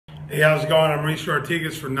Hey, how's it going? I'm Mauricio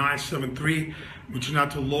Artigas for 973, reaching out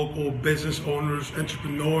to local business owners,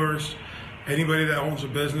 entrepreneurs, anybody that owns a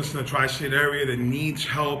business in the tri-state area that needs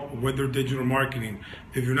help with their digital marketing.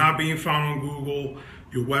 If you're not being found on Google,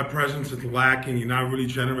 your web presence is lacking, you're not really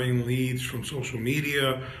generating leads from social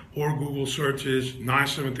media or Google searches,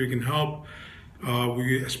 973 can help.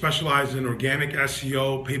 We specialize in organic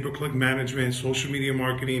SEO, pay-per-click management, social media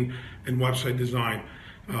marketing, and website design.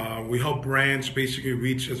 We help brands basically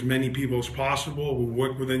reach as many people as possible. We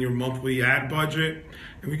work within your monthly ad budget,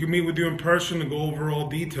 and we can meet with you in person to go over all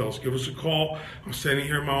details. Give us a call. I'm standing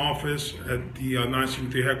here in my office at the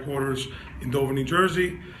 973 headquarters in Dover, New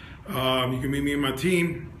Jersey. You can meet me and my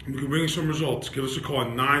team, and we can bring you some results. Give us a call at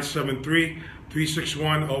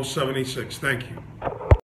 973-361-0786. Thank you.